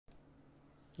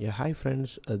Yeah, hi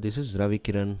friends, this is Ravi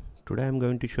Kiran. Today I'm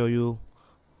going to show you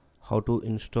how to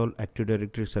install Active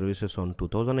Directory services on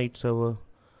 2008 server.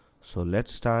 So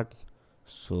let's start.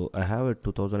 So I have a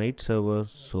 2008 server,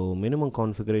 so minimum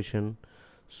configuration.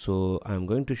 So I'm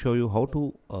going to show you how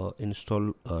to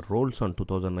install roles on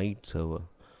 2008 server.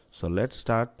 So let's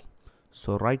start.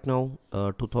 So right now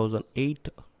 2008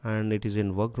 and it is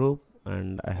in workgroup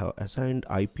and I have assigned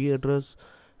IP address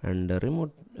and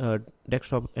remote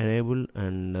desktop enable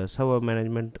and server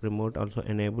management remote also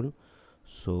enable.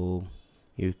 So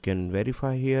you can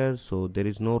verify here, so there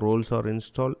is no roles are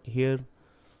installed here,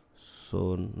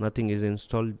 so nothing is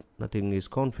installed, nothing is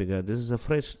configured. This is a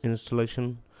fresh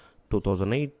installation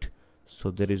 2008, so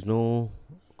there is no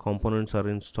components are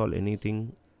installed,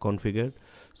 anything configured.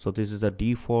 So this is the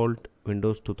default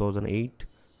Windows 2008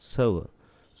 server.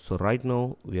 So right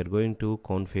now we are going to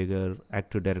configure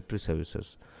Active Directory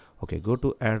services. Okay, go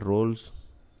to add roles.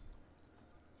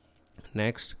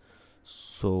 Next,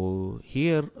 so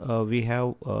here we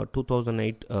have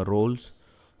 2008 roles.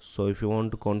 So if you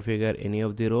want to configure any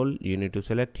of the role, you need to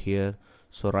select here.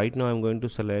 So right now I'm going to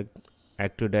select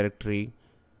Active Directory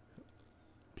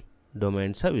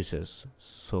domain services.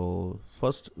 So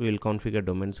first we'll configure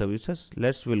domain services.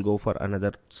 We'll go for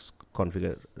another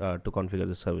configure to configure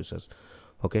the services.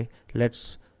 Okay,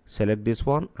 let's select this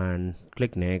one and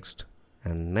click next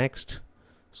and next.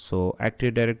 So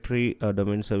Active Directory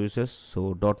domain services,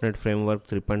 so .NET Framework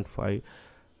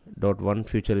 3.5.1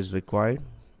 feature is required.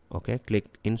 Okay,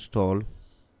 click install.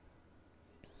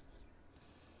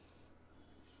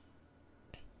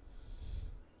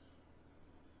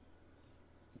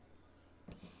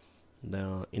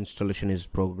 The installation is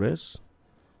progress.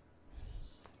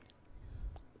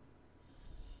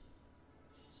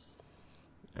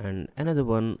 And another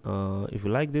one, if you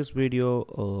like this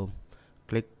video,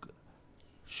 click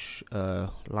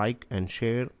like and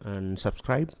share and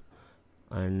subscribe.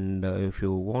 And if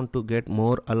you want to get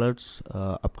more alerts,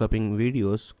 upcoming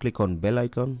videos, click on bell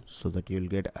icon so that you'll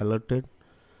get alerted.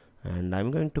 And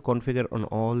I'm going to configure on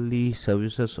all the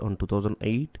services on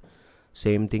 2008.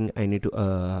 Same thing, I need to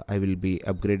I will be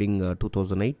upgrading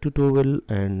 2008 to 12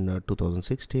 and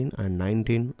 2016 and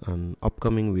 19 on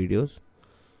upcoming videos.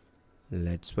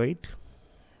 Let's wait.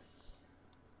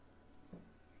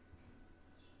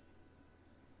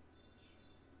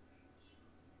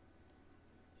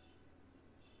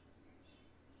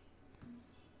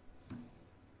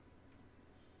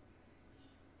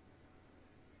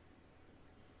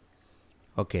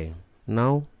 Okay,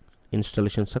 now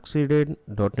installation succeeded,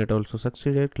 .NET also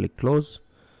succeeded. Click close.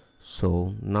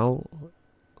 So now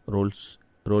role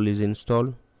is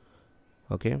installed.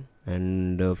 Okay,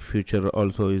 and future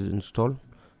also is installed.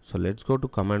 So let's go to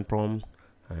command prompt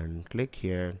and click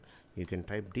here. You can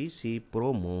type DC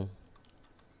promo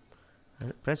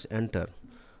and press enter.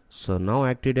 So now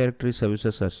Active Directory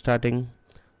services are starting.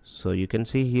 So you can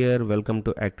see here, welcome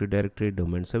to Active Directory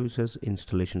domain services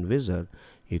installation wizard.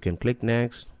 You can click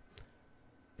next.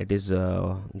 It is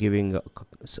giving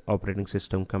operating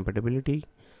system compatibility.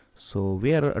 So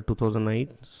we are at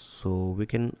 2008, so we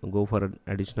can go for an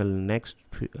additional next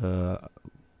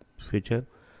feature.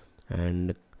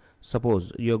 And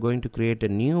suppose you're going to create a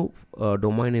new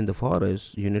domain in the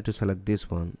forest, you need to select this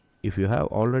one. If you have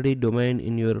already domain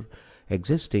in your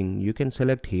existing, you can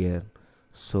select here.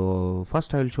 So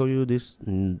first I will show you this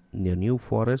new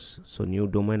forest. So new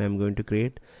domain I'm going to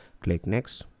create. Click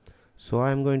next. So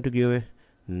I'm going to give a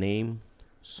name.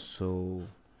 So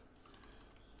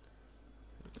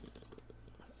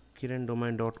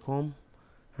kirandomain.com,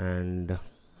 and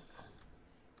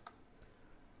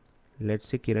let's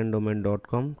see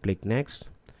kirandomain.com. Click next.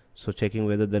 So checking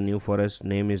whether the new forest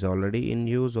name is already in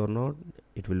use or not.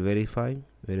 It will verify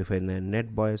the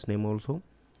NetBIOS name also.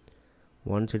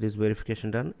 Once it is verification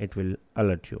done, it will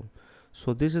alert you.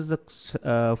 So this is the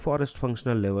forest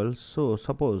functional level. So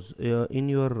suppose in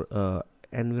your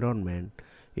environment,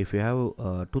 if you have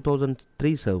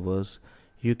 2003 servers,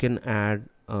 you can add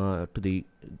to the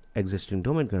existing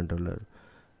domain controller.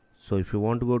 So if you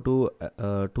want to go to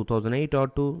 2008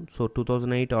 R2, so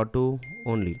 2008 R2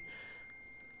 only.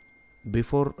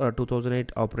 Before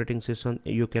 2008 operating system,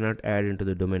 you cannot add into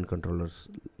the domain controllers.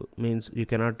 Means you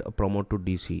cannot promote to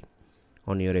DC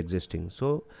on your existing.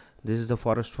 So this is the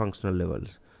forest functional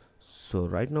levels. So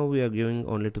right now we are giving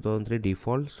only 2003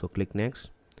 default. So click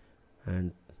next,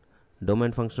 and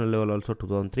domain functional level also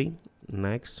 2003.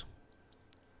 Next.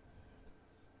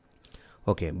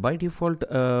 Okay, by default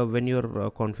when you are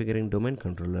configuring domain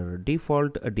controller,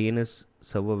 default DNS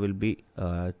server will be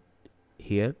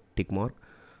here, tick mark.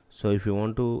 So if you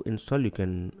want to install, you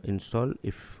can install.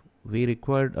 If we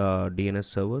required DNS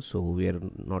server, so we are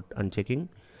not unchecking.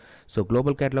 So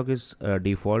global catalog is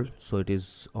default, so it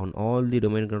is on all the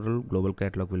domain control. Global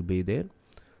catalog will be there,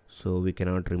 so we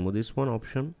cannot remove this one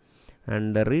option.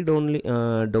 And read only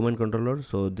domain controller,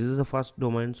 so this is the first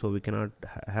domain, so we cannot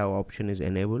have option is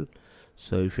enabled.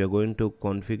 So if you are going to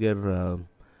configure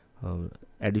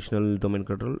additional domain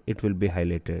control, it will be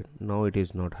highlighted. Now it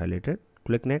is not highlighted.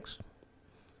 Click next,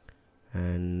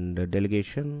 and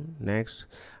delegation next,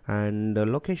 and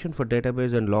location for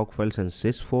database and log files and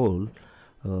sysfol.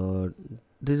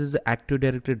 This is the Active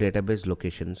Directory database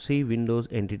location. See, Windows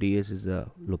NTDS is the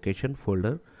location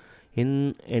folder.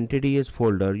 In NTDS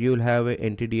folder, you will have a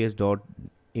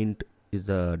ntds.int is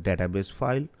the database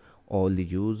file. All the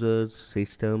users,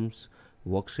 systems,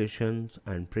 workstations,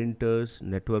 and printers,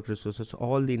 network resources,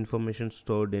 all the information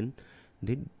stored in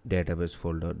the database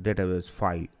folder, database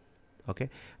file. Okay,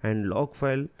 and log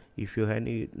file, if you have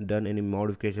done any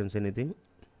modifications, anything,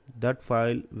 that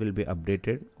file will be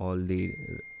updated, all the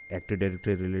Active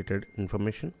Directory related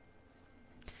information.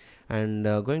 And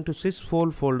going to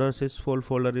sysfol folder. Sysfol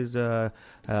folder is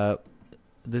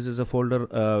this is a folder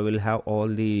will have all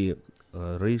the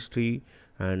registry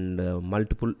and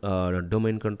multiple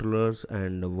domain controllers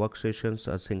and workstations,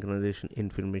 synchronization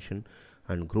information,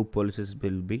 and group policies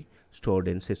will be stored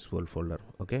in sysfol folder.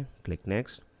 Okay, click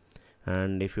next.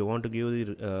 And if you want to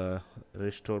give the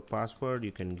restore password,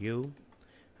 you can give.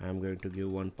 I'm going to give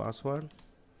one password.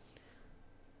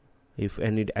 If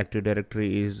any Active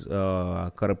Directory is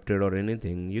corrupted or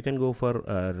anything, you can go for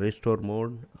restore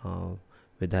mode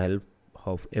with the help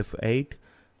of F8,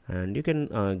 and you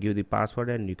can give the password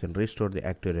and you can restore the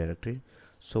Active Directory.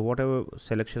 So whatever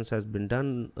selections has been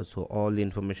done, so all the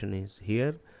information is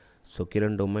here. So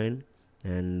Kiran domain,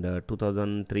 and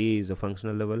 2003 is a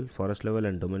functional level, forest level,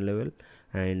 and domain level,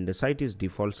 and the site is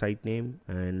default site name,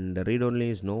 and read only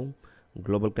is no,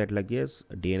 global catalog yes,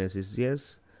 DNS is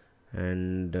yes,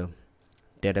 and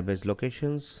database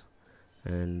locations,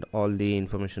 and all the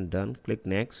information done. Click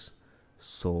next.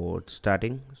 So it's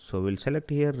starting, so we'll select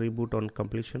here reboot on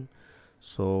completion.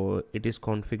 So it is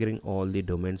configuring all the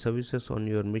domain services on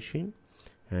your machine,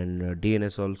 and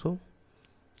DNS also.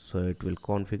 So it will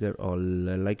configure all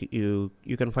like you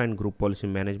can find group policy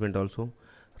management also.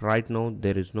 Right now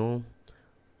there is no,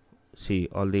 see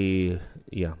all the,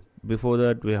 yeah, before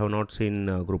that we have not seen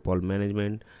group policy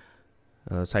management,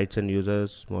 sites and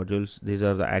users modules. These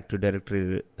are the Active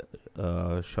Directory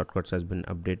shortcuts has been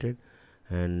updated.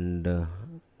 And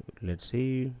let's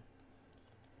see,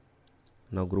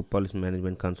 now group policy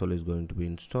management console is going to be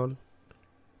installed.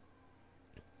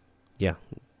 Yeah,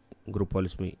 group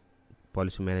policy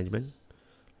management,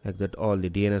 like that. All the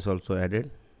DNS also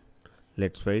added.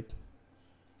 Let's wait.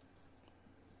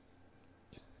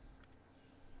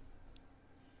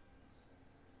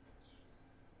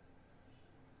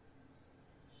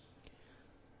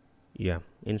 Yeah,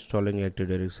 installing Active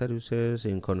Directory services,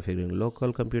 in configuring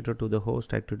local computer to the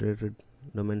host Active Directory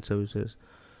domain services.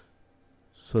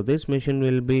 So this machine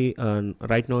will be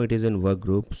right now it is in work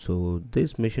group, so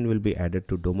this machine will be added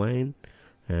to domain,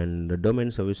 and the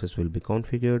domain services will be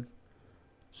configured.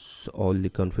 So all the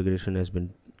configuration has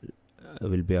been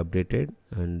will be updated,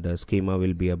 and the schema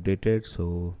will be updated.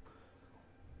 So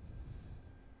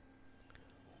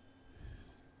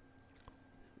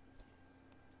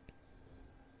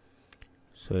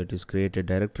it is created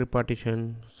directory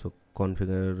partition. So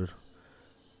configure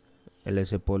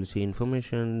LSA policy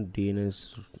information,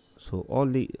 DNS. So all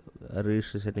the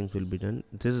registry settings will be done.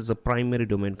 This is the primary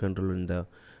domain controller in the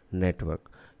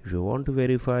network. If you want to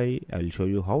verify, I'll show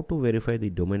you how to verify the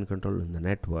domain control in the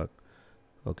network.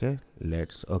 Okay,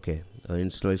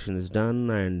 installation is done,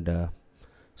 and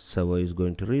server is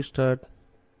going to restart,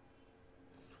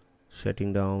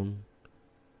 shutting down.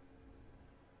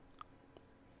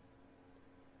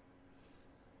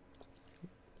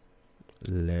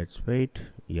 Let's wait.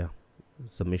 Yeah,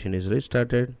 the machine is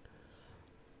restarted.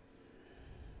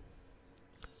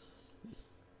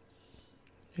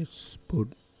 It's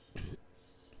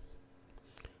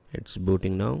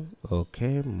booting now.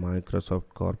 Okay, Microsoft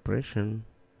Corporation.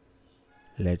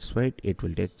 Let's wait, it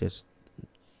will take just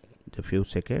a few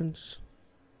seconds.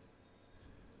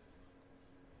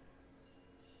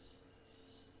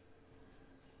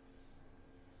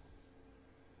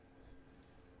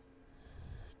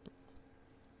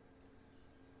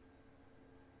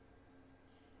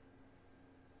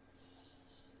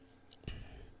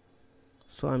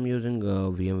 So I'm using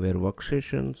VMware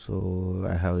Workstation, so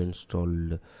I have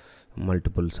installed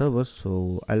multiple servers.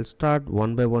 So I'll start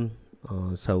one by one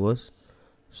servers,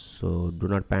 so do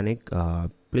not panic.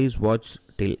 Please watch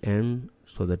till end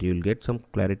so that you will get some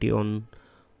clarity on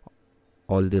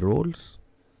all the roles.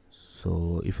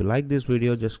 So if you like this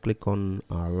video, just click on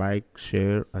like,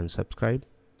 share and subscribe,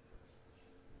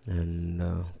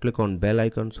 and click on bell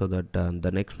icon so that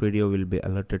the next video will be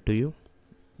alerted to you.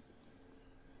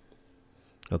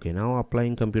 Okay, now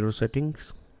applying computer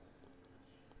settings.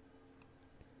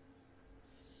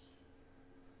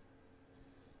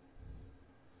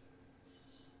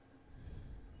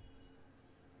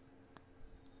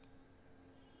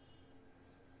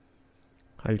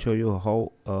 I'll show you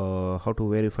how to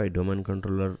verify domain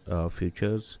controller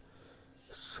features.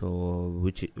 So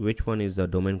which one is the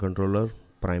domain controller,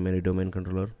 primary domain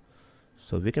controller?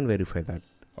 So we can verify that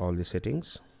all the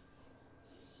settings.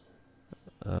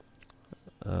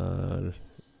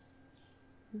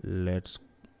 Let's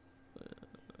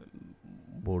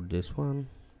boot this one.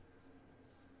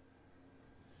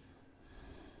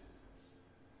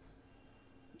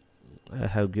 I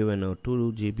have given a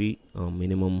 2 GB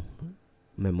minimum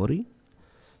memory,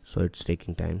 so it's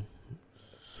taking time.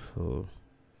 So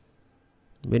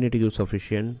we need to give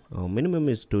sufficient. Minimum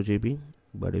is 2 GB,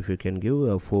 but if you can give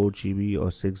a 4 GB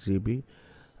or 6 GB,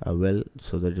 well,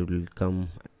 so that it will come,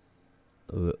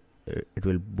 it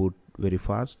will boot very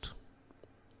fast.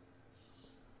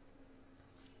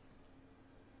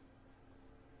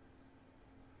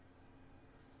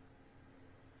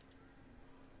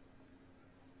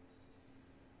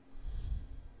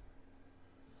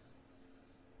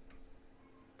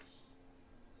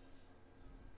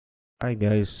 Hi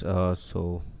guys,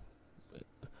 so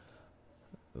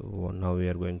now we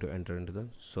are going to enter into the,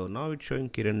 so now it's showing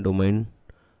Kiran domain.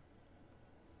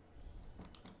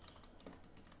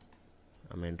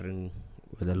 I'm entering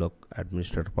with a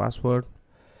administrator password.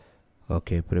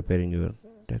 Okay, preparing your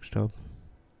desktop.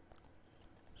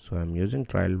 So I'm using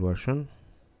trial version.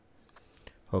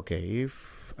 Okay,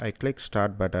 if I click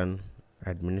start button,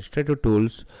 administrative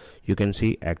tools, you can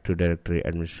see Active Directory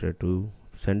Administrative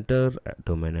Center,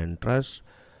 domain and trust,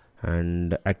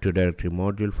 and Active Directory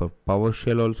module for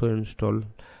PowerShell also installed,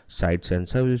 sites and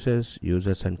services,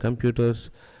 users and computers,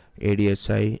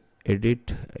 ADSI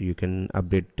edit, you can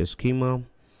update the schema,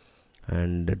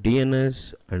 and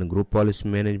DNS and group policy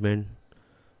management.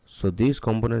 So these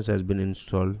components has been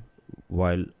installed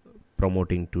while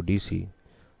promoting to DC.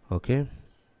 Okay,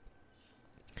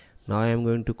 now I am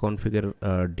going to configure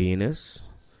DNS.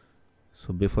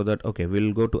 So before that, okay,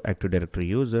 we'll go to Active Directory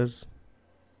users.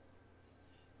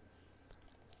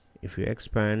 If you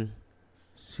expand,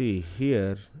 see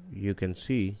here, you can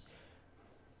see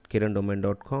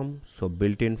kirandomain.com. so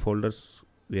built-in folders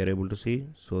we are able to see.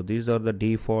 So these are the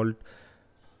default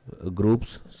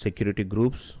groups, security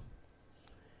groups.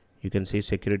 You can see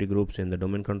security groups in the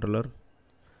domain controller,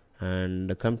 and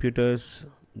the computers,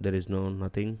 there is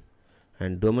nothing,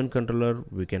 and domain controller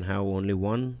we can have only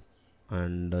one,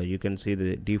 and you can see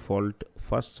the default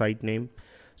first site name,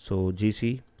 so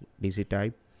GC DC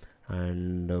type,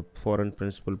 and foreign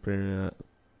principal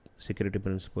security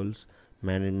principles,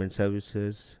 management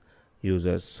services,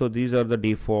 users. So these are the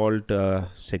default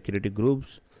security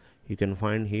groups you can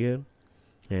find here,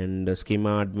 and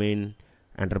schema admin,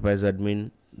 enterprise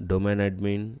admin, domain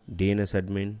admin, DNS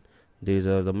admin, these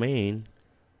are the main.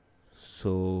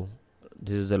 So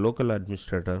this is the local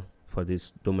administrator for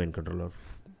this domain controller.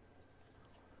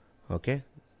 Okay,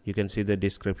 you can see the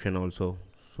description also.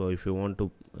 So if you want to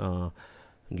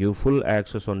give full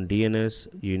access on DNS,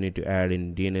 you need to add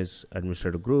in DNS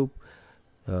administrator group.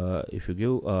 If you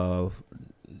give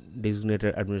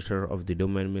designated administrator of the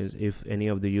domain, means if any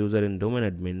of the user in domain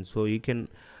admin, so he can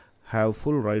have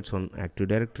full rights on Active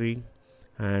Directory,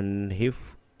 and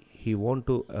if he want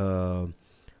to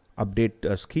update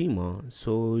a schema,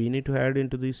 so you need to add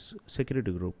into this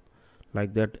security group,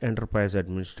 like that enterprise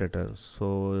administrator.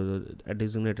 So a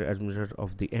designated administrator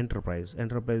of the enterprise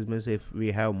means if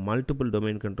we have multiple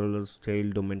domain controllers, tail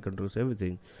domain controllers,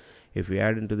 everything, if we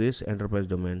add into this enterprise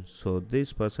domain, so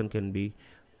this person can be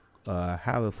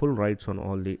have a full rights on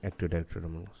all the Active Directory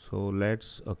domain. So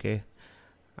let's, okay,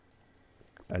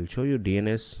 I'll show you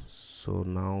DNS. So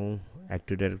now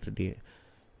Active Directory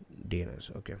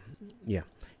DNS. Okay, yeah,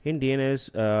 in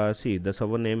DNS, see the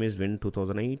server name is Win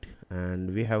 2008,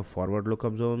 and we have forward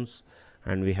lookup zones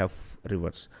and we have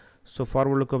reverse. So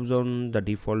forward lookup zone, the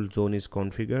default zone is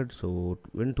configured. So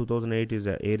Win 2008 is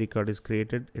a record is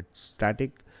created, it's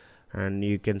static, and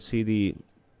you can see the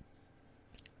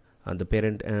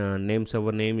parent name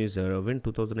server name is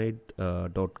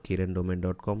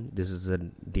win2008.kirandomain.com. This is a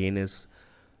DNS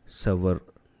server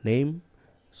name.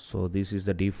 So this is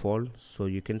the default. So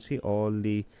you can see all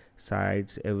the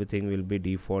sites, everything will be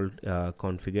default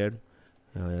configured.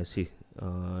 See,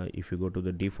 if you go to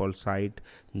the default site,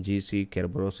 GC,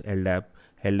 Kerberos, LDAP,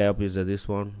 LDAP is this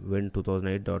one,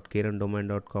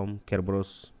 win2008.kierandomain.com,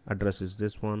 Kerberos address is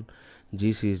this one,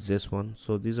 GC is this one.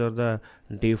 So these are the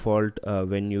default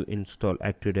when you install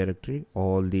Active Directory,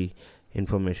 all the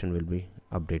information will be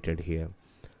updated here.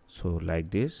 So like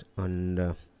this,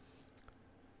 and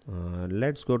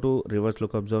let's go to reverse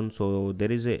lookup zone. So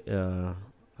there is a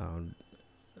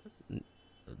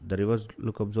the reverse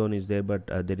lookup zone is there, but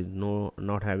there is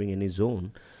not having any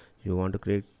zone. You want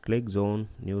to click zone,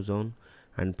 new zone,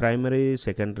 and primary,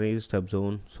 secondary, stub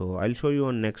zone. So I'll show you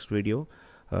on next video.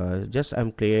 Just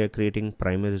I'm creating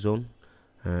primary zone,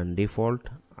 and default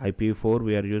IPv4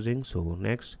 we are using. So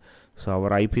next, so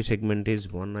our IP segment is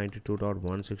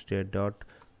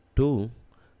 192.168.2.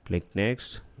 click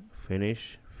next,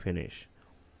 finish.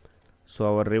 So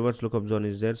our reverse lookup zone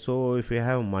is there. So if you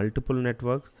have multiple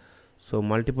networks, so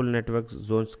multiple network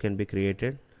zones can be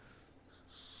created,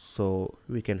 so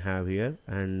we can have here,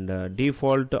 and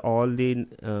default all the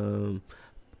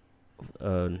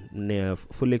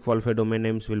fully qualified domain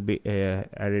names will be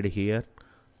added here.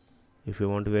 If you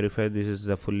want to verify, this is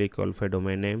the fully qualified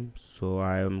domain name, so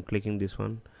I am clicking this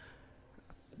one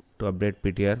to update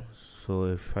PTR. So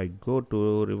if I go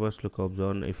to reverse lookup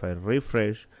zone, if I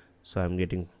refresh, so I'm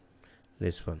getting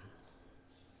this one.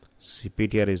 See,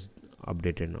 PTR is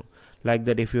updated now. Like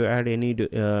that, if you add any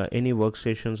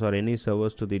workstations or any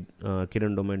servers to the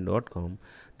kierandomain.com,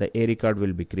 the area card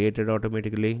will be created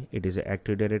automatically. It is an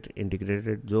Active Directory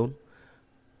integrated zone,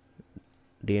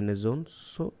 DNS zone,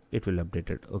 so it will update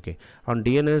it. Okay, on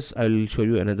DNS I'll show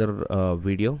you another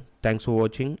video. Thanks for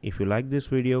watching. If you like this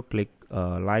video, click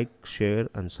like, share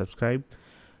and subscribe,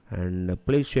 and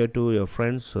please share to your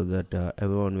friends so that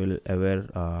everyone will aware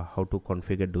how to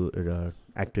configure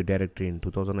Active Directory in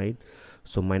 2008.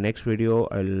 So my next video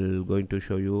I'll going to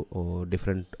show you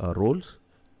different roles.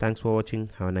 Thanks for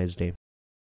watching. Have a nice day.